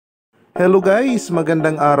Hello guys,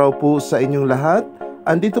 magandang araw po sa inyong lahat.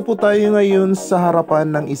 Andito po tayo ngayon sa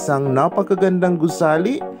harapan ng isang napakagandang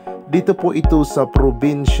gusali. Dito po ito sa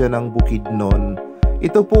probinsya ng Bukidnon.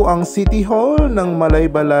 Ito po ang City Hall ng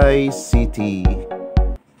Malaybalay City.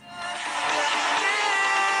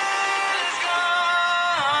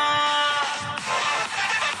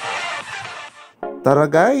 Tara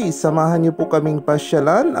guys, samahan niyo po kaming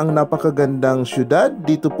pasyalan ang napakagandang syudad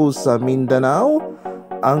dito po sa Mindanao,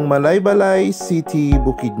 ang Malaybalay City,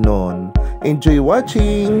 Bukidnon. Enjoy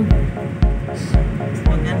watching!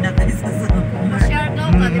 Maganda kayo sa Share daw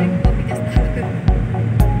ka, dili ko bigas na.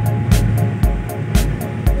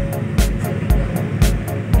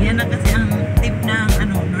 yan na kasi ang tip ng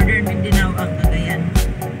Northern Mindanao ang Cagayan.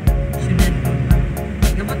 Syudad ko.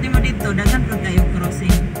 Gabot mo dito, daghan ko kayo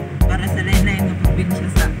crossing para sa lain-lain ng probinsya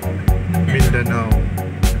sa Mindanao.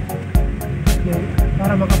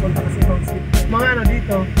 Para makapunta kasi mga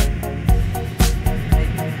dito.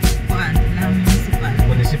 Kuan, ng municipal.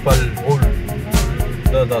 Municipal Hall.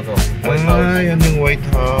 Ito. White House. Yan yung White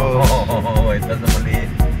House. Oo, White House na maliit.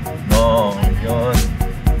 Oo, yun.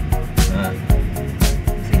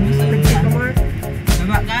 Sinusunod ka.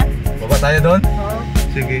 Baba ka? Baba tayo doon? Oo.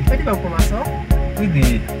 Sige. Pwede ba pumasok?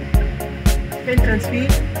 Pwede. Entrance fee?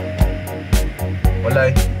 Wala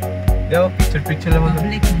eh. Yo, picture naman doon.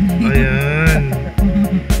 Public. Ayan.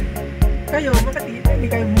 Kayo, bakit hindi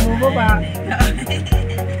kayo bumababa?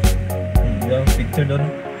 Yo, picture doon.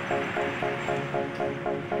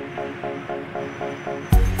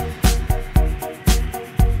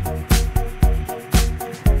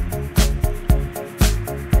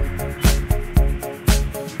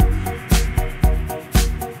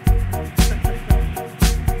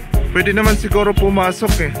 Pwede naman siguro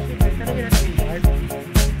pumasok eh.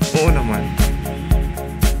 Oo naman.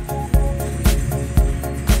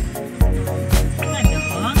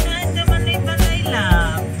 Ang ganda Malaybalay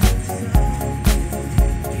lang.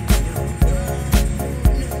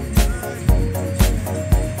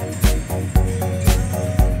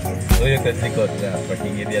 So yung likod na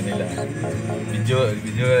parking area nila. Video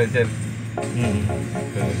na sir.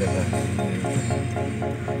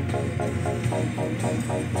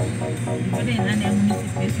 Ano yun, ano yung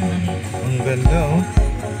municipal sa Manila? Ang ganda oh.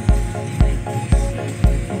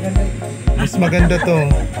 Mas maganda to.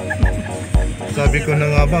 Sabi ko na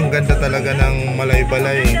nga ba, ang ganda talaga ng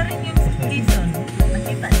Malaybalay. Maganda rin yung Quezon.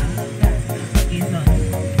 Nakita niyo? Quezon.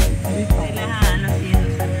 Sila halos yun.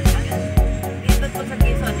 Dito po sa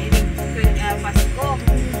Quezon, Pasko.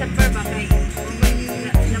 December ba kayo?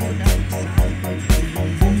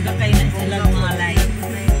 Bungga kayo na sila ng mga live.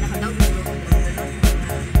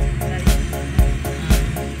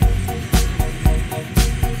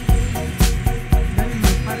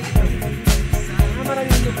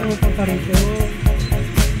 Maraming nagpupunta rito.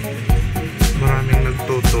 Maraming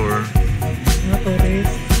nagtutour. Mga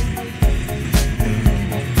tourist.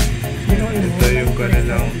 Ito yung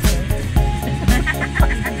kanilang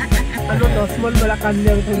Ano to? Small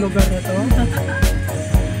Malacanang itong lugar na to.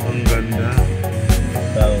 ang ganda.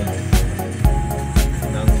 Town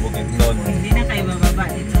ng Bukidnon. Hindi na kayo bababa.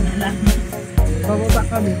 Dito na lang. Bababa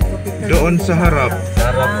kami. Doon sa harap.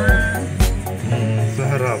 Sarap. Sa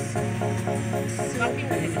harap.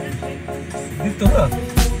 Dito na.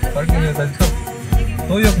 Parking na dito.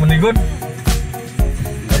 Tuyok manigon.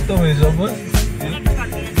 Ito may sabon.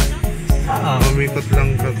 Umikot lang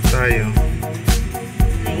tayo.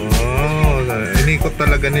 Wow, inikot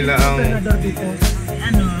talaga nila ang dito.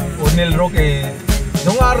 Ano? Unil Roque.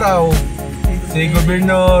 Nung araw, si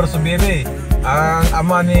Gobernador Subiri, ang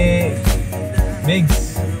ama ni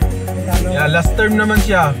Migs. Last term naman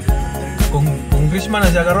siya. Congressman na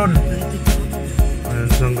siya karon.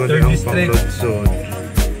 saan gani Third ang district. panglodsod.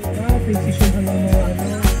 Precision ng mga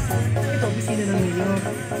ito, opisina ng mayor.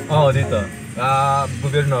 Oo, dito.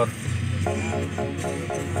 Gobernador.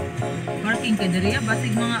 Parking ka diri,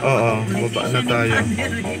 basig mga Oo, baba na tayo.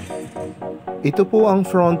 Ito po ang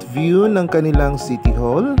front view ng kanilang City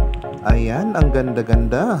Hall. Ayan, ang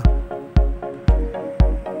ganda-ganda.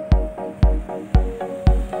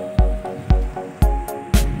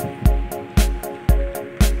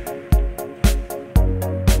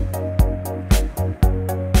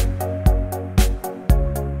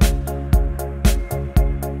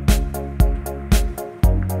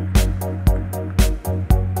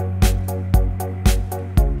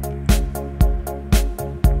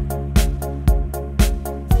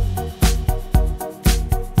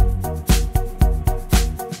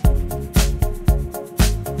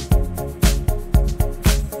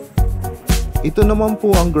 Ito naman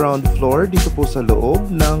po ang ground floor dito po sa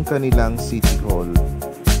loob ng kanilang City Hall.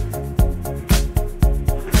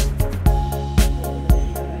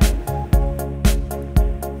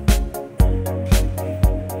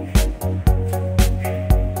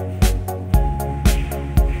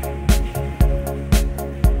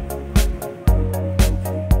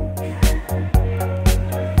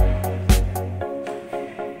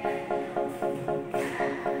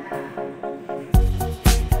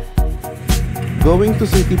 Going to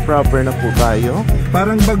city proper na po tayo.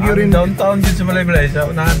 Parang Bagyo rin. Downtown din sa Malaybalay, sa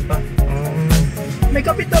unahan pa. May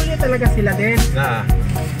kapitolyo talaga sila din. Na.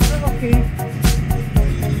 Okay.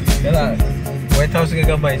 Kaya, White House nga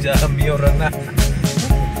gamay sa mayor na.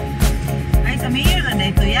 Ay, sa mayor na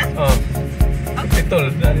ito ya? Oh. Kapitol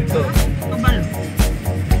na dito. Kabalo.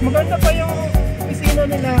 Maganda pa yung pisino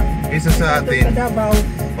nila. Isa sa atin. Sa Davao.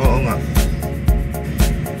 Oo nga.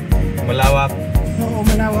 Malawak. Oo,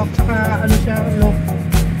 malawak. Saka ano siya, low.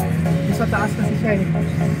 Yung sa taas kasi siya eh.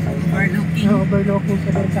 Overlooking. Oo, overlooking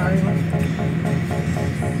siya doon sa akin.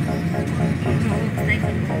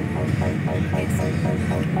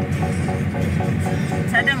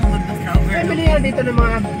 Sada mo gusto sa Ay, overlooking. bilihan dito ng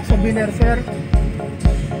mga souvenir, sir.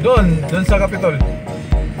 Doon sa Capitol.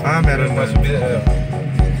 Meron Yung ba? mga souvenir.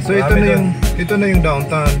 So ito na yung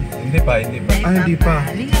downtown. Hindi pa. Hindi pa.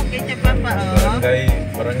 Lingaw kay siya papa, oh.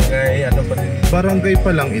 Barangay, ano pa din. Barangay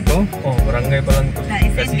pa lang ito. Oh, barangay pa lang ito.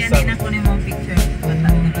 Isa-send ganina ko ni mong picture.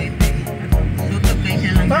 Tuloy ito eh. Tutok kay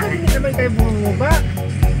siya lang. Bakit hindi naman kayo bumaba?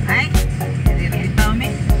 Ay, dito mi.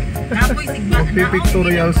 Kapoy sigba.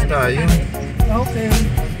 Magpipictorials tayo. Okay.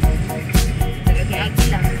 Tagagi-agi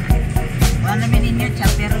lang. Wala namin ninyo,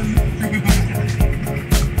 chaperon.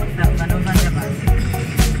 Paano ba na ba?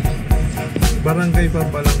 Barangay pa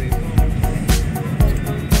lang ito.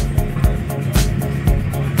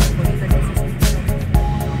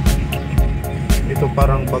 Ito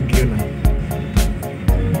parang Bagyo na.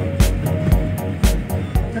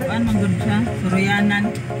 Paano manggod siya? Suruyanan.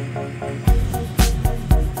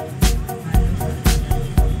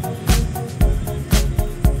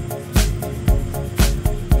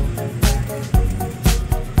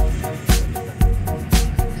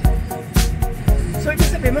 So, ibig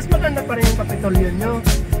sabihin, mas maganda pa rin yung kapitolyo nyo.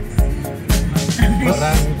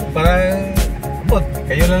 Parang, abot,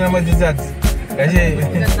 kayo lang naman judge. Kasi,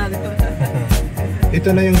 Ito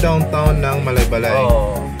na yung downtown ng Malaybalay.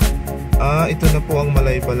 oh, Ito na po ang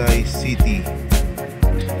Malaybalay City.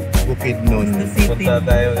 Bukidnon. punta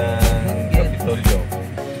tayo ng Kapitolyo.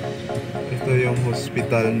 Ito yung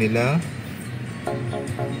hospital nila.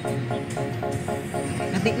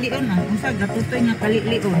 Katiklion na. Kung sa gatutoy nga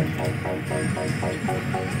kaliklion.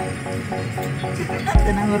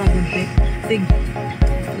 Tanang ora gunte. Sig.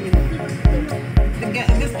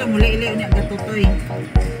 Gusto mo liiliw niya gatutoy.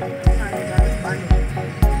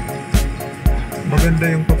 Maganda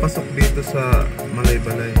yung papasok dito sa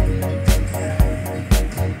Malaybalay.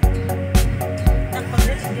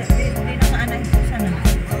 Hindi na kaanay ko sana.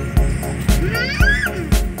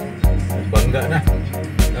 Bangga na.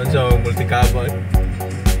 Ano siya, multi-cabo.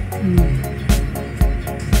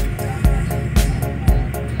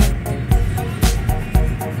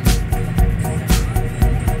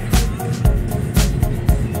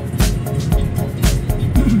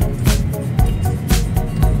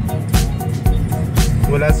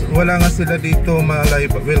 Wala nga sila dito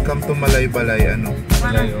welcome to Malaybalay ano.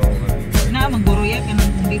 Malayo. Na magguruya ka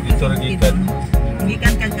nang dito Dito sa ra Bukidnon.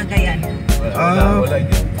 Gikan kag Cagayan. Wala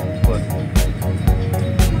hindi.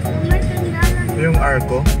 Yung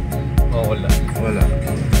arko, Oh, wala. wala.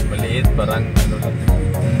 Maliit, parang ano lang.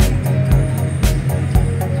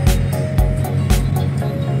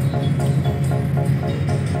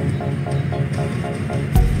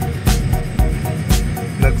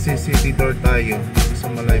 Nagsi-city tour tayo dito sa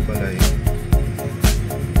Malaybalay.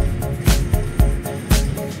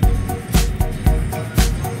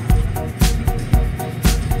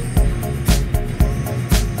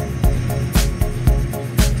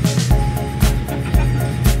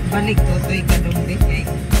 Balik ko to'y kadungbi kay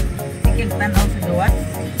sikil tanaw sa duwas.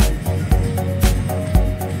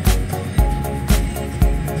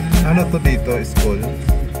 Ano to dito, school?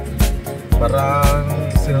 Parang,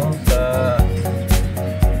 sa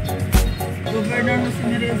Governor mo si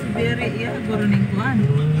Maria Siberi, iya guro ning kuan.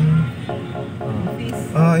 Office.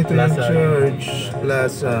 Ito yung Plaza. church,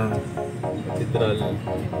 plaza. Cathedral.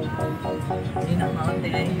 Di na maunti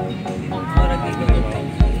ay ora gigawin.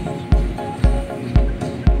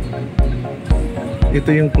 Ito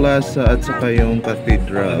yung plaza at saka yung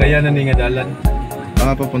cathedral. Kagaya na ni nga dalan.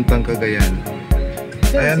 Papuntang Cagayan.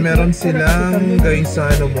 Ayan, meron silang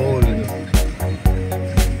Gaisano Mall.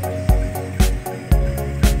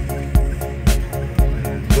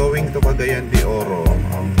 Going to Cagayan de Oro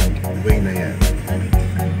ang way na yan.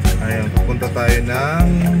 Ayan, pupunta tayo ng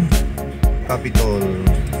Capitol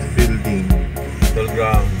Building. Toll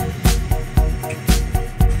ground.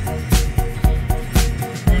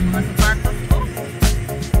 Ay mga sapatos ko.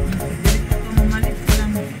 Dito ko mamalit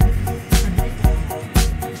silang.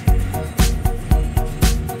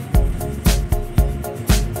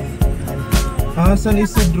 San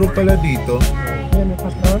Isidro pala dito. yan ang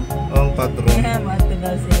patron. Ang patron. Kaya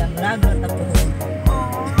matunaw silang lago tapos.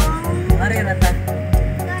 Marirata.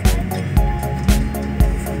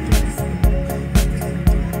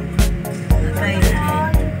 Natay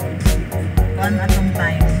kuan atong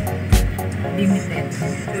time. Limited.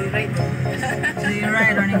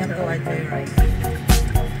 Joyride or nga to joyride.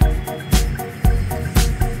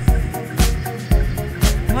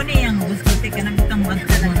 Muna yung buskote ka na bitang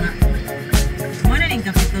banto mga. Muna rin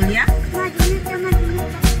Kapitolya?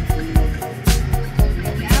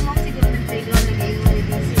 Kaya mo siguro nag-trade on nag-iwan.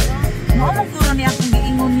 Mo mo kuro niya akong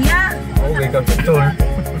giingon niya. Okay, Kapitol.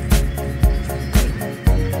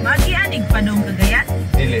 Magianig pa dong Cagayan.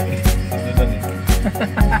 Dili. Ito ni.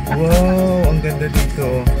 Wow, ang ganda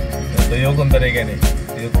dito. Tuyo kung tani gani.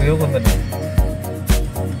 Tuyo kung tani.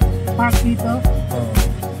 Park dito. Oo.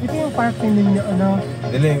 Ito yung parking ninyo, ano?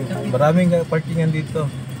 Dili, maraming parkingan dito.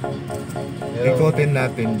 Ikotin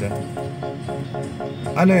natin dyan.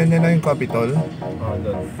 Ano yan? Yan na yung Capitol? Oh,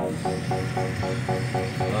 doon.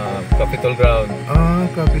 Capitol Ground. Ah,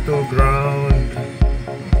 Capitol Ground.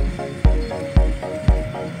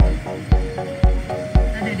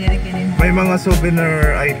 Ano diri kini mo? May mga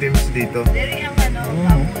souvenir items dito. Dari ang ano,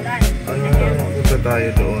 kamulan. Punta tayo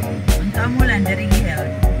doon. Ang Kamulan diri gihel.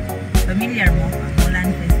 Familiar mo Kamulan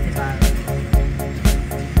Festival.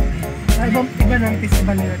 Iba ng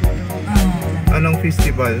festival nila dito. Anong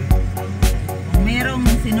festival? Merong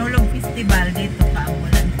sinulog festival dito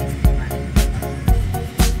Kamulan Festival.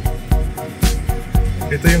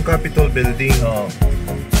 Ito yung Capitol Building. Oo.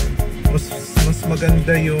 Mas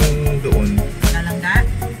maganda yung doon. Kalangga?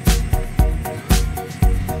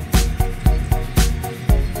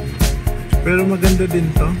 Pero maganda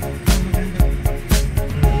din to.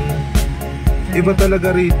 Iba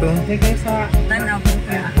talaga rito. Sige sa Tanaw ko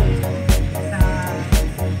kaya.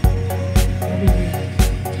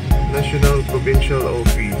 National Provincial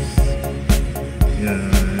Office.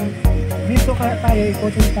 Yan. dito kaya tayo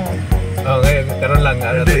ikotin tayo. Okay, karon lang.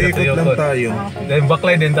 Hindi, ikot lang tayo. Then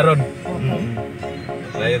baklay din taron. Mm.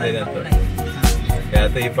 Layo din nato. Kaya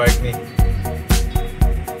ito i-park ni.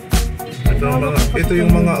 Ito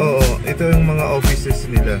yung mga ito yung mga offices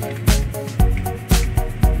nila.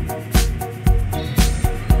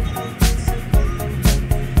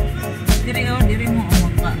 Diri mo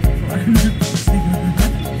umapa.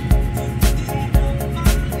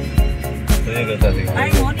 Ito yung Ay,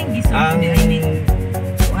 morning gising Ang diri ni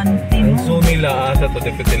Kuanti ang mo. zoo nila sa to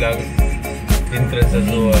deputy lang entrance sa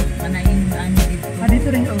zoo. Manain ano dito. Dito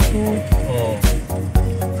rin also. Oh.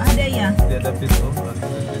 Daya. Deputy oh.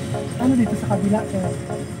 Ano dito sa kabila sir?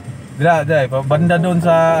 Dira, banda doon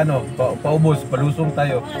sa ano, paubos, palusong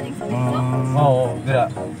tayo. Oo, dira.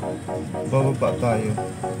 Bababa tayo.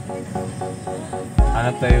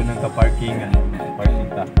 Hanap tayo ng ka-parkingan.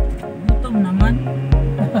 Parkita. Gutom naman.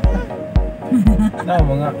 Na,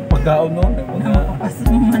 mga pagkaon noon, mga Papas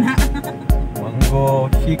mo mana. mango,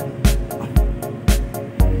 chic.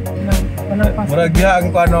 Walang pas. Muragya ang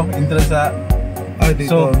ano, entrance sa Dito.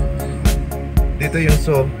 So. Dito yung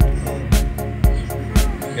so.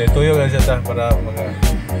 kaya tuyo lang siya ta para mga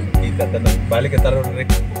kita tanong. Balik ka taron rin.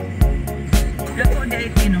 Dako dai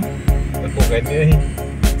tino. Ako kayo niya eh.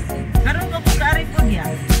 Karon ko kari po diya.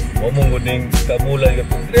 Momong guning kamulan ka.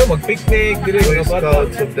 Dire mag-picnic, dire Boy mga bata.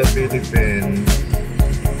 Scouts of the Philippines.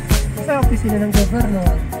 Sa opisina ng gobyerno.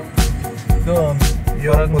 Doon.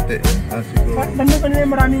 Yung puti. Siguro. Nandun kanina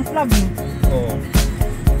maraming flag eh. Oo.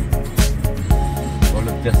 All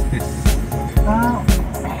of justice. Ah,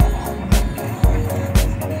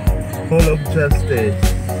 Hall of Justice.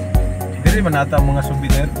 Dire man ata ang mga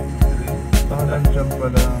souvenir. Nandiyan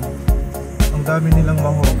pala. Ang dami nilang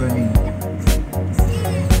mahogany.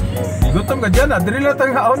 Gutom ka dyan ah. Dire lang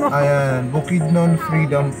tayo haon no. Ayan, Bukidnon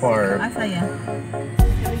Freedom Park. Asa ya?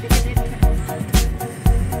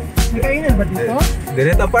 may kainan ba dito?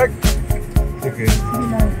 Dire ta park. Sige. Sige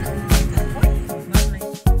lang.